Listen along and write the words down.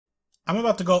I'm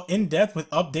about to go in depth with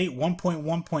update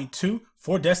 1.1.2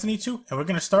 for Destiny 2, and we're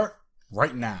going to start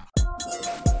right now.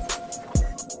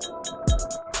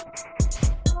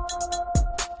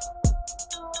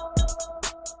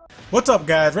 What's up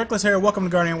guys, Reckless here, welcome to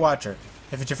Guardian Watcher.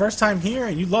 If it's your first time here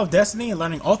and you love Destiny and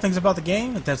learning all things about the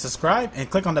game, then subscribe and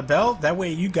click on the bell, that way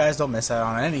you guys don't miss out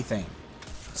on anything.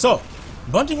 So,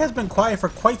 Bungie has been quiet for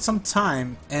quite some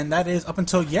time, and that is up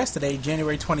until yesterday,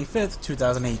 January 25th,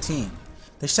 2018.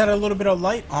 They shed a little bit of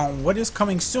light on what is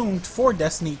coming soon for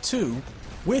Destiny 2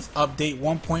 with update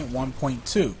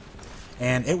 1.1.2.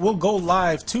 And it will go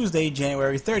live Tuesday,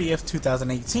 January 30th,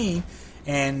 2018,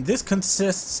 and this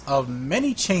consists of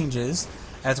many changes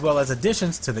as well as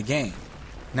additions to the game.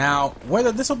 Now,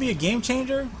 whether this will be a game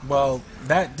changer, well,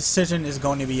 that decision is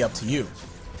going to be up to you.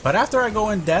 But after I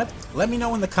go in depth, let me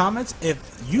know in the comments if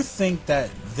you think that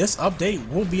this update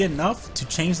will be enough to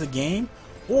change the game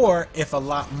or if a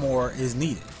lot more is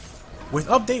needed. With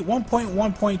update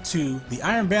 1.1.2, the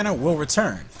Iron Banner will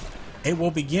return. It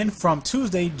will begin from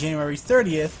Tuesday, January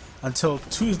 30th until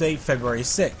Tuesday, February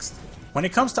 6th. When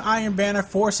it comes to Iron Banner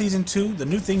for Season 2, the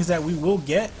new things that we will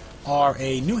get are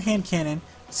a new hand cannon,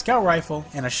 scout rifle,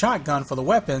 and a shotgun for the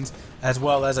weapons, as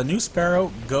well as a new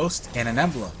Sparrow, Ghost, and an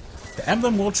emblem. The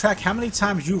emblem will track how many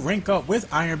times you rank up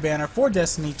with Iron Banner for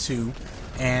Destiny 2,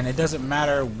 and it doesn't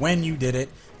matter when you did it,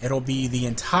 it'll be the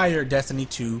entire Destiny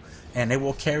 2, and it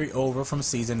will carry over from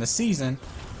season to season,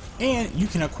 and you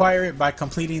can acquire it by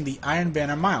completing the Iron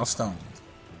Banner milestone.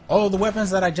 All of the weapons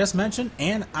that I just mentioned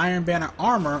and Iron Banner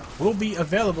armor will be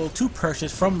available to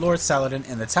purchase from Lord Saladin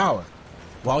in the tower.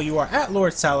 While you are at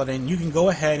Lord Saladin, you can go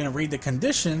ahead and read the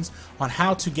conditions on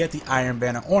how to get the Iron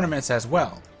Banner ornaments as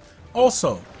well.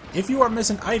 Also, if you are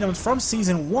missing items from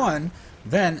Season 1,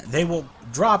 then they will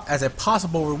drop as a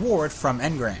possible reward from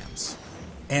engrams.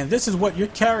 And this is what your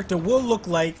character will look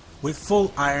like with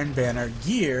full Iron Banner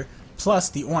gear plus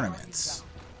the ornaments.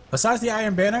 Besides the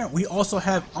Iron Banner, we also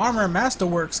have Armor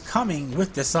Masterworks coming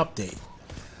with this update.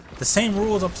 The same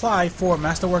rules apply for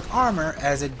Masterwork Armor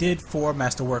as it did for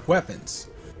Masterwork Weapons.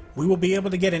 We will be able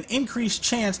to get an increased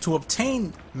chance to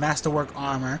obtain Masterwork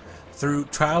Armor through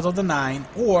Trials of the Nine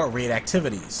or raid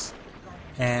activities.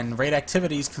 And raid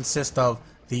activities consist of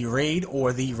the raid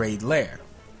or the raid lair.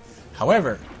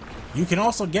 However, you can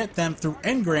also get them through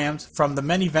engrams from the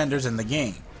many vendors in the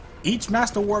game. Each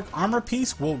Masterwork armor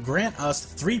piece will grant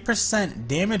us 3%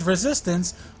 damage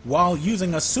resistance while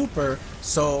using a super,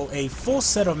 so a full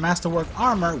set of Masterwork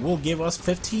armor will give us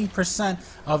 15%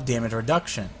 of damage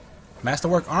reduction.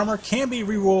 Masterwork armor can be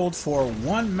rerolled for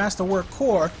 1 Masterwork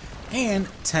core and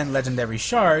 10 legendary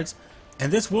shards,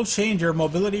 and this will change your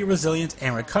mobility, resilience,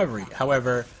 and recovery,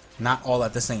 however, not all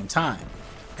at the same time.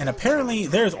 And apparently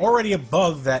there's already a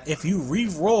bug that if you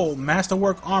re-roll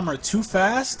Masterwork armor too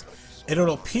fast,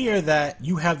 it'll appear that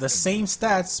you have the same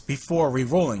stats before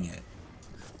re-rolling it.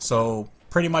 So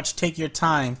pretty much take your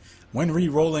time when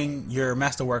re-rolling your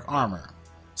Masterwork armor.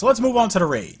 So let's move on to the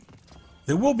raid.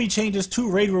 There will be changes to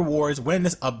raid rewards when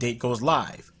this update goes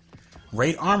live.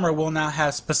 Raid armor will now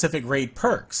have specific raid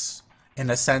perks, in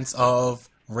the sense of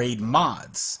raid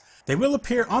mods. They will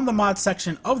appear on the mod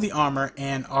section of the armor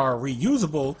and are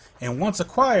reusable and once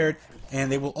acquired, and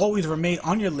they will always remain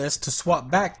on your list to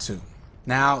swap back to.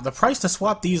 Now, the price to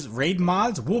swap these raid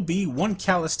mods will be 1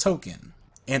 Callus token.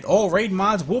 And all raid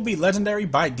mods will be legendary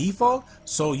by default,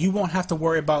 so you won't have to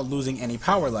worry about losing any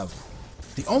power level.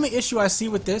 The only issue I see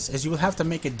with this is you will have to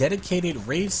make a dedicated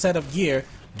raid set of gear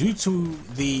due to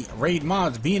the raid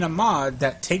mods being a mod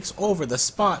that takes over the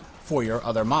spot for your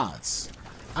other mods.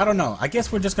 I don't know, I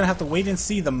guess we're just gonna have to wait and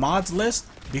see the mods list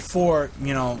before,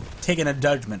 taking a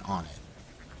judgment on it.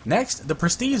 Next, the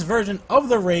prestige version of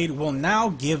the raid will now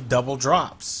give double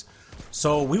drops.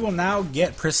 So we will now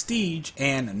get prestige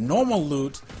and normal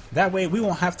loot, that way we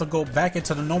won't have to go back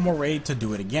into the normal raid to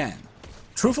do it again.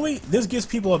 Truthfully, this gives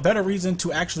people a better reason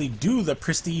to actually do the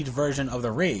prestige version of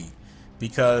the raid,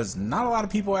 because not a lot of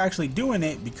people are actually doing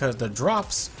it because the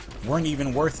drops weren't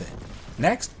even worth it.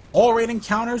 Next, all raid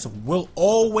encounters will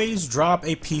always drop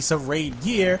a piece of raid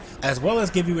gear, as well as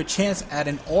give you a chance at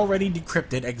an already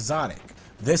decrypted exotic.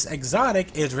 This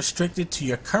exotic is restricted to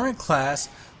your current class.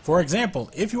 For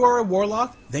example, if you are a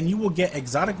warlock, then you will get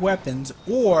exotic weapons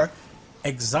or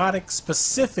exotic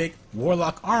specific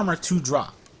warlock armor to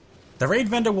drop. The raid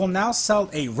vendor will now sell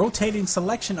a rotating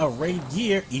selection of raid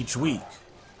gear each week.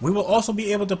 We will also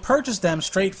be able to purchase them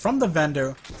straight from the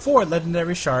vendor for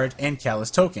legendary shards and Callus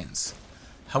tokens.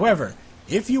 However,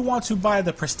 if you want to buy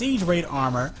the prestige raid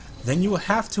armor, then you will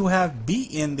have to have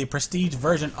beaten the prestige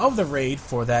version of the raid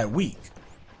for that week.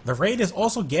 The raid is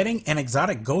also getting an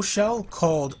exotic ghost shell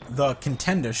called the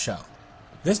Contender Shell.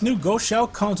 This new Ghost Shell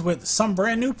comes with some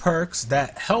brand new perks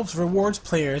that helps rewards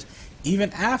players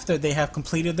even after they have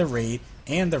completed the raid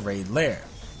and the raid lair.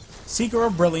 Seeker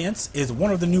of Brilliance is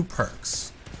one of the new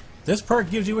perks. This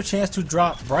perk gives you a chance to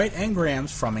drop bright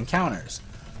engrams from encounters.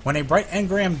 When a bright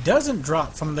engram doesn't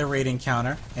drop from the raid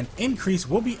encounter, an increase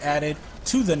will be added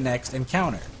to the next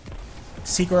encounter.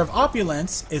 Seeker of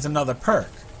Opulence is another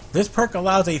perk. This perk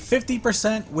allows a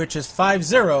 50%, which is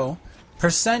 50%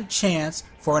 chance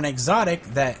for an exotic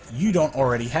that you don't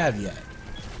already have yet.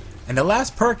 And the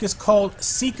last perk is called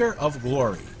Seeker of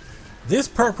Glory. This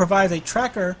perk provides a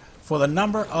tracker for the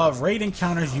number of raid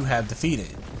encounters you have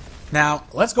defeated. Now,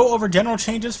 let's go over general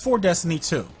changes for Destiny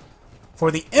 2. For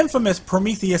the infamous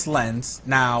Prometheus lens,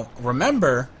 now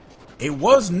remember, it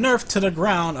was nerfed to the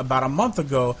ground about a month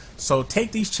ago, so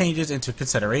take these changes into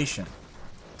consideration.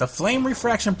 The Flame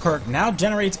Refraction perk now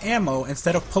generates ammo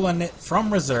instead of pulling it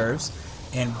from reserves,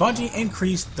 and Bungie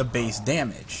increased the base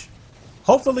damage.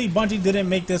 Hopefully Bungie didn't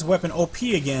make this weapon OP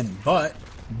again, but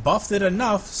buffed it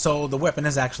enough so the weapon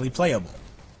is actually playable.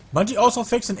 Bungie also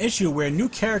fixed an issue where new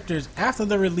characters after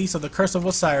the release of the Curse of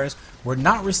Osiris were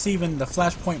not receiving the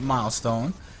Flashpoint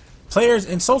milestone. Players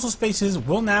in social spaces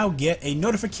will now get a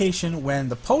notification when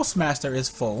the Postmaster is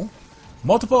full.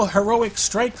 Multiple heroic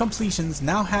strike completions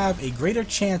now have a greater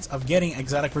chance of getting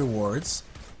exotic rewards.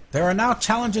 There are now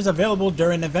challenges available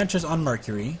during adventures on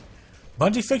Mercury.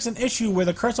 Bungie fixed an issue where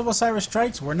the Curse of Osiris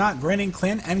strikes were not granting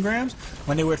clan engrams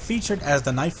when they were featured as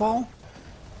the Nightfall.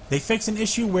 They fixed an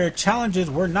issue where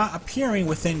challenges were not appearing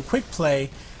within quick play,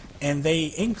 and they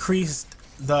increased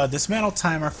the dismantle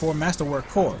timer for Masterwork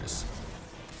cores.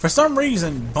 For some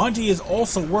reason, Bungie is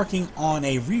also working on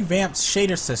a revamped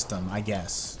shader system, I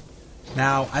guess.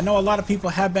 Now, I know a lot of people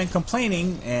have been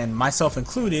complaining, and myself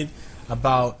included,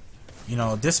 about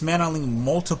dismantling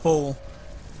multiple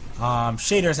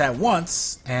shaders at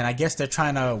once, and I guess they're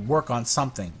trying to work on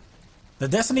something. The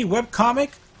Destiny webcomic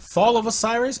Fall of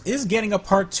Osiris is getting a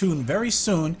part 2 very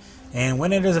soon, and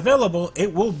when it is available,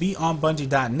 it will be on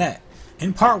Bungie.net.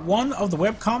 In part 1 of the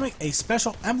webcomic, a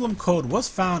special emblem code was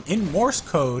found in Morse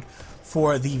code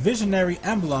for the Visionary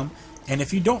emblem, and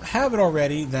if you don't have it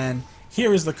already, then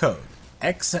here is the code.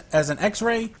 X as in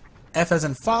X-ray, F as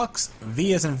in Fox,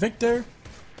 V as in Victor,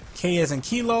 K as in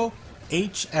Kilo,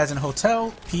 H as in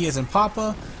Hotel, P as in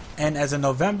Papa, N as in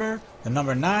November, the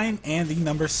number 9, and the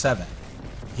number 7.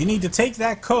 You need to take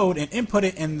that code and input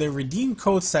it in the redeem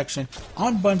code section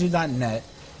on Bungie.net,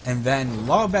 and then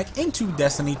log back into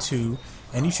Destiny 2,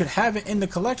 and you should have it in the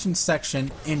collection section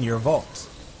in your vault.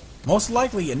 Most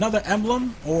likely another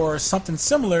emblem or something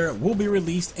similar will be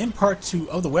released in part 2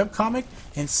 of the webcomic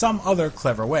in some other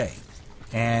clever way.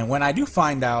 And when I do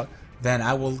find out, then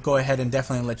I will go ahead and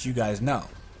definitely let you guys know.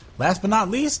 Last but not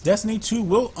least, Destiny 2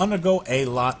 will undergo a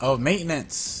lot of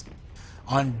maintenance.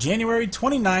 On January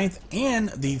 29th and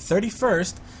the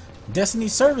 31st, Destiny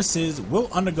services will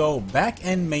undergo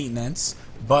back-end maintenance,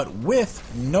 but with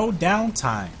no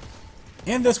downtime.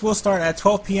 And this will start at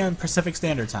 12 p.m. Pacific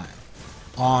Standard Time.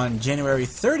 On January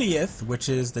 30th, which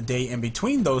is the day in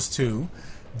between those two,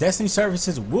 Destiny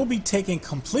services will be taken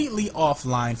completely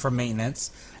offline for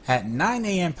maintenance at 9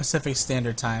 a.m. Pacific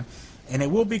Standard Time, and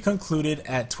it will be concluded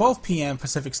at 12 p.m.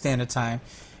 Pacific Standard Time,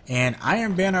 and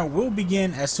Iron Banner will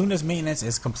begin as soon as maintenance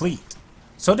is complete.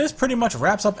 So this pretty much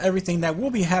wraps up everything that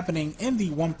will be happening in the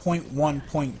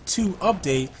 1.1.2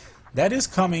 update that is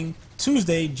coming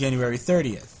Tuesday, January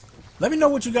 30th. Let me know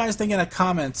what you guys think in the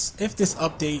comments if this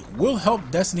update will help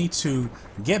Destiny 2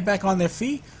 get back on their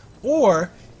feet,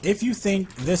 or if you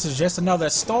think this is just another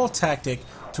stall tactic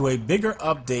to a bigger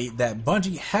update that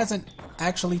Bungie hasn't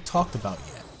actually talked about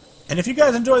yet. And if you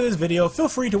guys enjoy this video, feel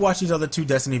free to watch these other 2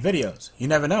 Destiny videos. You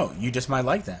never know, you just might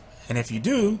like them. And if you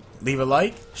do, leave a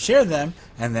like, share them,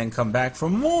 and then come back for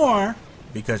more,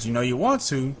 because you know you want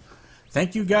to.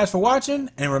 Thank you guys for watching,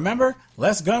 and remember,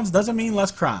 less guns doesn't mean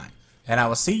less crime. And I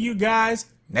will see you guys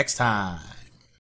next time.